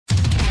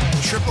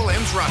Triple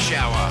M's Rush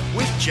Hour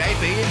with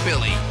JB and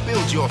Billy.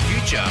 Build your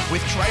future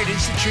with Trade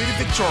Institute of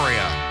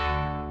Victoria.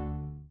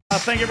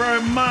 Thank you very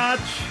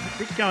much. A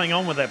bit going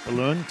on with that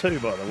balloon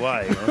too, by the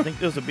way. I think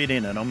there's a bit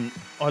in it.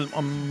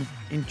 I'm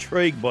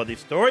intrigued by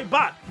this story,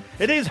 but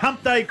it is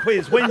Hump Day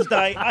Quiz,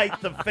 Wednesday,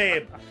 8th of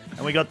Feb.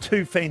 And we got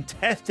two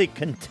fantastic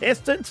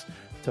contestants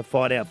to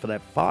fight out for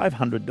that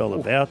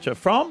 $500 voucher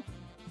from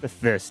The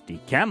Thirsty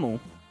Camel.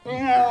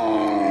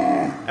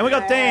 And we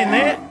got Dan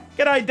there.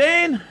 G'day,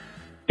 Dan.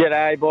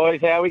 G'day,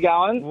 boys. How we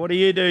going? What do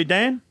you do,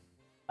 Dan?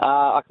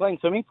 I clean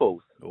swimming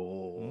pools.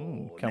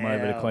 Come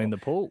over to clean the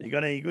pool. You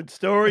got any good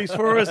stories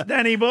for us,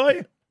 Danny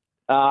boy?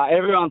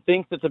 Everyone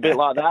thinks it's a bit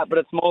like that, but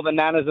it's more the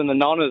nanas and the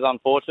nonnas,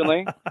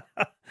 unfortunately.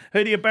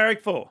 Who do you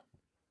barrack for?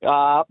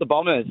 Up the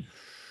Bombers.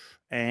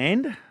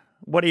 And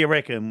what do you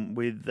reckon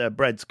with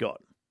Brad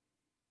Scott?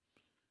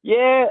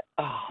 Yeah,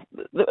 at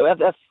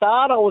the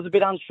start I was a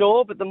bit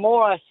unsure, but the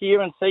more I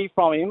hear and see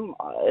from him,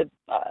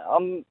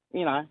 I'm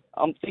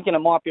thinking it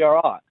might be all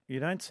right.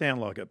 You don't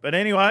sound like it. But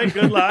anyway,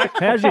 good luck.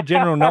 How's your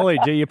general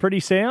knowledge? Are you pretty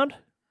sound?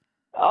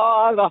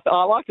 Oh,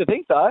 I like to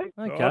think so.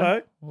 Okay,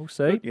 Righto. we'll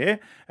see. Yeah,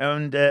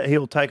 and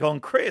he'll take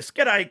on Chris.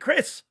 G'day,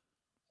 Chris.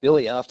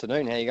 Billy,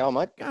 afternoon. How you going,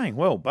 mate? Going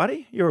well,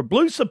 buddy. You're a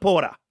Blues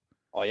supporter.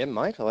 I am,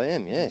 mate. I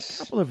am, yes.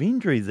 Couple of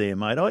injuries there,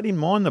 mate. I didn't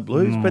mind the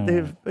Blues, but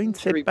they've been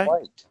set back.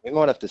 We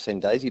might have to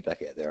send Daisy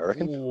back out there, I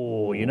reckon.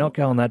 Oh, you're not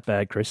going that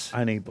bad, Chris.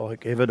 Only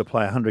bloke ever to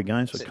play 100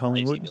 games for Send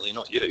Collingwood. Daisy, Billy,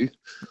 not you.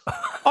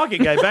 I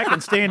could go back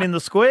and stand in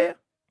the square.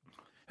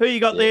 Who you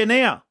got there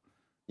now?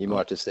 You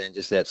might just stand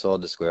just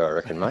outside the square, I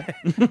reckon, mate.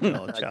 Oh,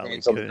 No Charlie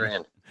hands on the Coon.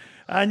 ground.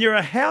 And you're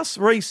a house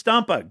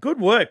re-stumper. Good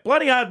work.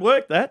 Bloody hard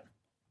work, that.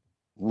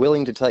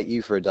 Willing to take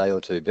you for a day or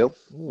two, Bill.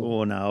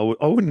 Oh, no.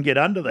 I wouldn't get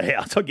under the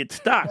house. I'd get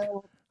stuck.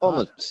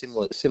 I'm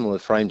a similar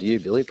frame to you,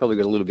 Billy. Probably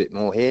got a little bit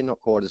more hair,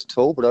 not quite as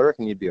tall, but I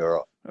reckon you'd be all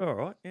right. All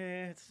right.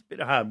 Yeah, it's a bit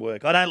of hard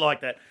work. I don't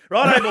like that.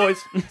 Righto,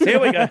 boys. Here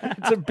we go.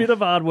 It's a bit of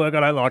hard work. I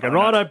don't like it.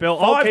 Righto, Bill.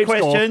 I'll Five keep score.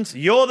 questions.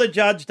 You're the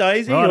judge,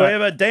 Daisy. Righto.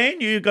 Whoever. Dan,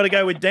 you've got to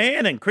go with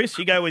Dan. And Chris,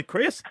 you go with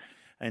Chris.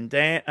 And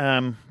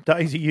Dan,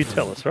 Daisy, you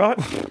tell us, right?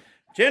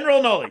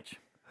 General knowledge.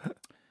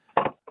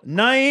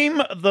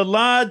 Name the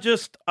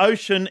largest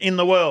ocean in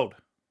the world.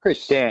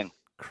 Chris. Dan.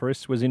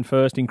 Chris was in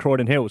first in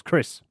Croydon Hills.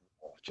 Chris.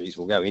 Oh, geez,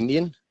 we'll go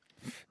Indian.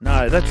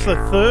 No, that's the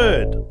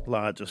third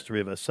largest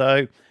river.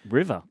 So,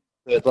 River.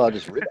 Third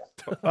largest river.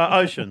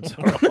 oceans.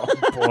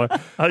 Boy.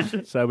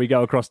 Oceans. So we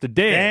go across to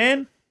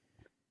Dan.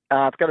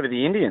 Dan, It's got to be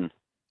the Indian.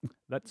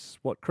 That's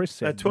what Chris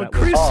said. that's what That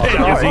was- Chris said.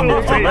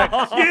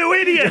 sorry. You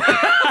idiot.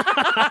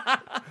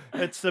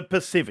 It's the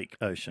Pacific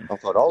Ocean. I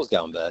thought I was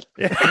going bad.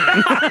 we like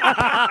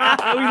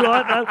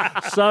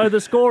that. So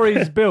the score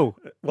is Bill.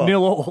 Well,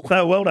 0-all.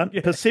 So well done.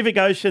 Pacific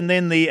Ocean,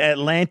 then the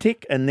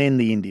Atlantic, and then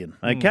the Indian.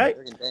 Okay?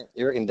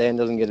 You reckon Dan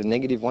doesn't get a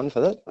negative one for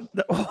that?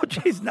 Oh,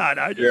 jeez, no.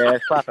 Yeah,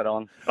 slap it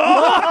on.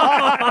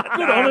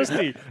 Good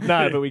honesty.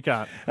 No, but we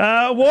can't.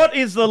 What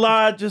is the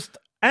largest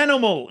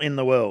animal in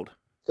the world?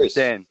 Chris.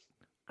 Dan.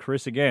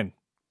 Chris again.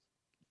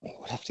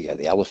 We'd have to go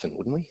the elephant,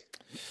 wouldn't we?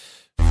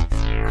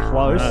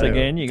 Close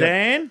again. You got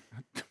Dan?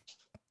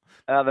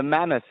 The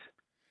mammoth.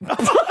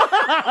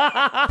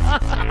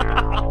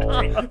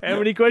 How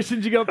many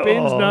questions you got,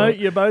 Pins? Oh. No,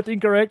 you're both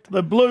incorrect.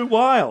 The blue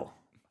whale.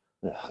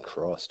 Oh,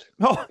 Christ.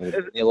 Oh,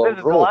 There's a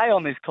delay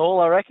on this call,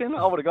 I reckon.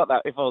 I would have got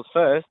that if I was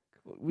first.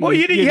 well,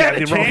 you had a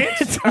got it wrong.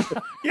 chance.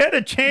 You had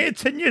a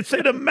chance and you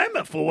said a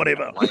mammoth or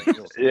whatever.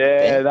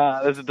 Yeah, no,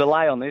 there's a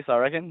delay on this, I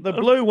reckon. The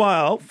blue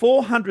whale,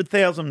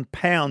 400,000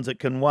 pounds it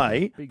can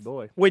weigh, Big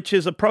boy. which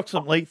is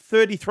approximately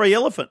 33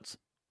 elephants.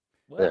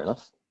 Fair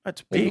enough.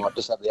 That's You big. might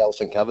just have the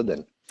elephant covered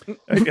then. There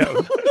you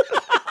go.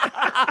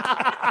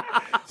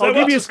 I'll give what's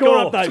you a the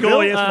score update. Score,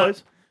 Bill. yes,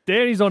 please.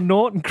 Danny's on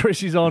naught and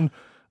Chris is on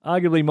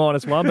arguably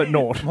 -1, but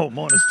naught. Oh,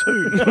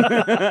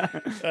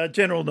 -2.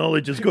 General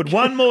knowledge is good.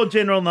 One more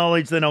general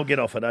knowledge, then I'll get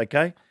off it,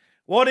 okay?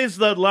 What is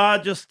the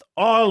largest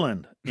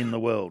island in the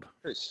world?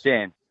 Chris.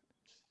 Dan.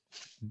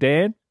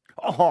 Dan,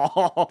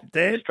 Oh,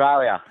 Dan?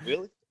 Australia.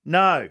 Really?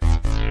 No.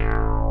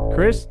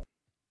 Chris,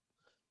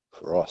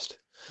 Christ.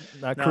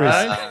 no, No.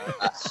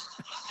 Chris.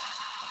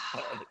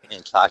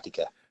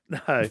 Antarctica.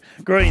 No.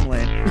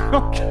 Greenland.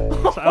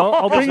 So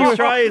I'll bring you.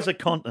 Australia's a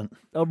continent.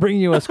 I'll bring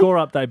you a score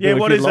update. Bill, Yeah, if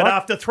what you'd is it? like.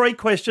 After 3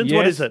 questions,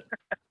 what Yes. is it?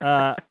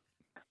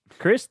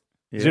 Chris,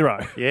 Yeah.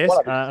 0. Yes.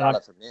 What have we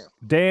started from now?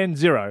 Dan,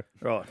 0.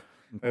 Right.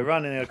 We're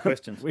running out of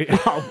questions.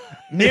 Oh,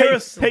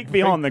 Nearest. peek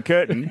Behind the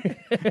curtain,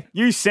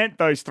 you sent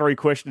those 3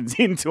 questions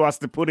in to us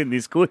to put in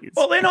this quiz.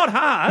 Well, they're not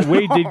hard.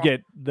 we did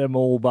get them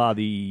all bar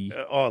the.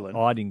 Island.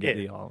 I didn't get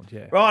Yeah. the island.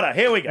 Yeah. Righto,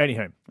 here we go.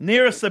 Anywho,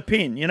 Nearest the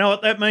pin. You know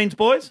what that means,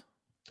 boys?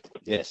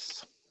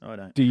 Yes. I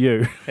don't. do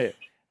you?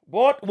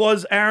 What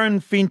was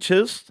Aaron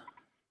Finch's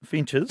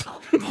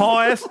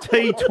highest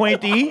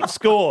T20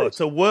 score? It's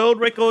a world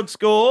record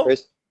score.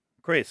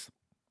 Chris.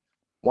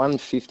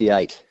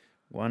 158.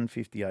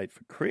 158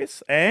 for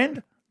Chris.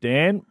 And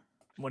Dan,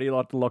 what do you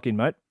like to lock in,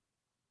 mate?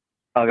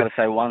 I've got to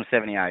say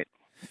 178.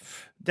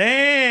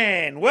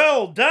 Dan.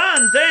 Well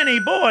done, Danny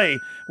boy.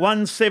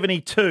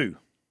 172.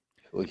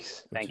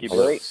 Jeez. Thank you,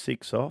 Billy.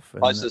 6 off.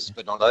 And, Closest,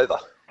 but not over.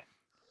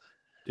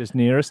 Just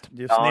nearest.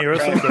 just near us.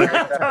 That's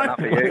enough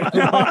for you.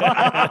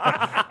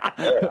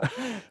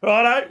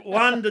 Righto,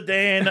 1 to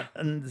Dan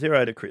and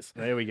 0 to Chris.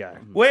 There we go.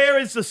 Where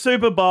is the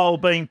Super Bowl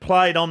being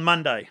played on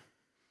Monday?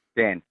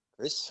 Dan,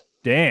 Chris?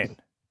 Dan.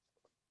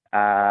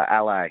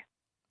 LA.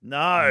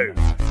 No.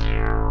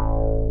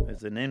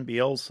 There's an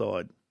NBL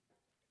side.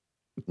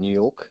 New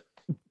York?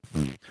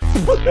 An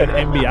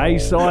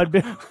NBA side.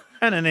 Bill.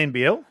 And an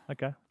NBL.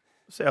 Okay.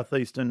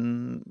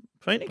 Southeastern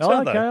Phoenix, Oh,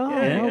 aren't okay. they? Oh,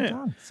 Yeah, well yeah.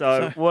 done.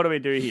 So what do we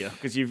do here?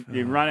 Because you've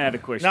run out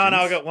of questions. No,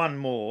 I've got one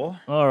more.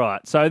 All right.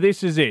 So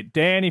this is it.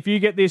 Dan, if you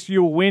get this,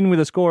 you'll win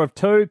with a score of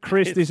 2.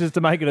 Chris, this is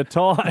to make it a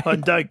tie. I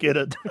don't get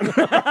it.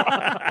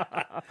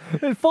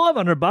 There's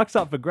 $500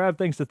 up for grab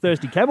thanks to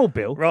Thirsty Camel,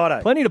 Bill.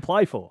 Righto. Plenty to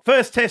play for.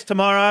 First test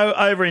tomorrow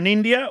over in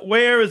India.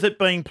 Where is it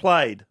being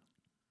played?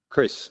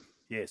 Chris?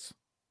 Yes.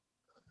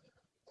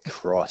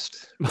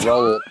 Christ.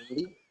 Roll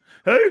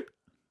Who?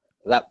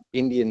 that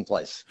Indian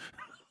place.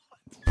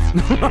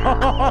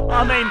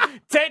 I mean,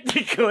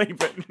 technically,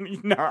 but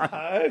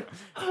no.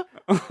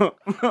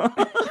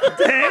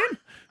 Dan?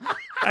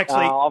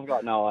 Actually, I've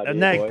got no idea. a boy.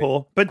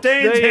 Nagpur. But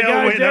Dan's There you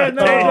our go, winner. Dan,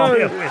 there Dan's you our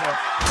go. winner.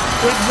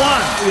 With 1.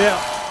 Yeah.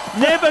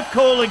 Never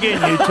call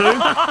again, you two.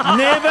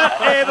 Never,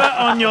 ever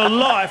on your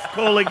life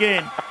call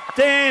again.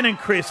 Dan and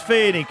Chris,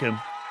 fair dinkum.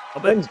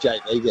 When's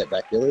JB get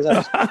back, Billy?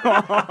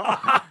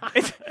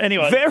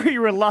 Anyway. Very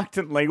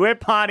reluctantly, we're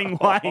parting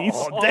ways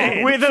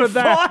Dan, with a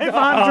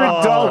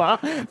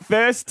 $500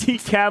 Thirsty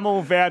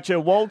Camel voucher.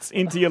 Waltz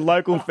into your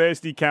local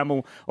Thirsty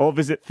Camel or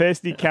visit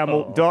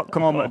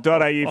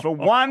thirstycamel.com.au for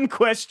one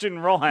question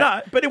right.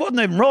 No, but it wasn't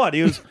even right.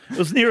 It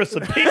was nearest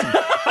the pin.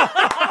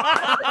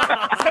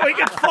 So he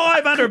gets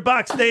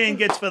 $500 Dan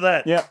gets for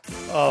that. Yep.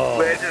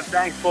 Legend.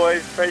 Thanks,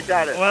 boys.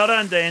 Appreciate it. Well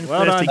done, Dan.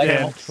 Well done, Thirsty Dan.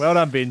 Camel. Well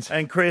done, Bins.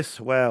 And Chris,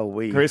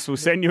 Chris, we'll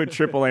send you a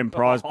Triple M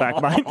prize back,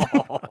 mate.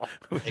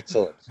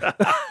 Excellent.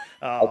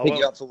 I'll pick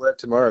you up for work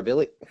tomorrow,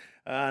 Billy.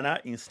 No,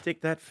 you can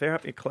stick that fair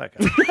up your clacker.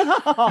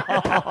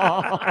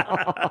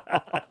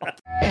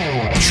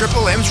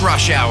 Triple M's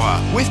Rush Hour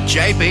with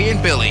JB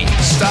and Billy.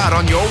 Start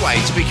on your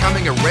way to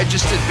becoming a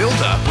registered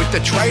builder with the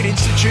Trade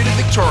Institute of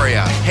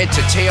Victoria. Head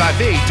to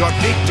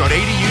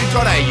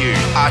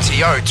tiv.vic.edu.au.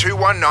 RTO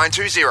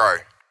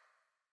 21920.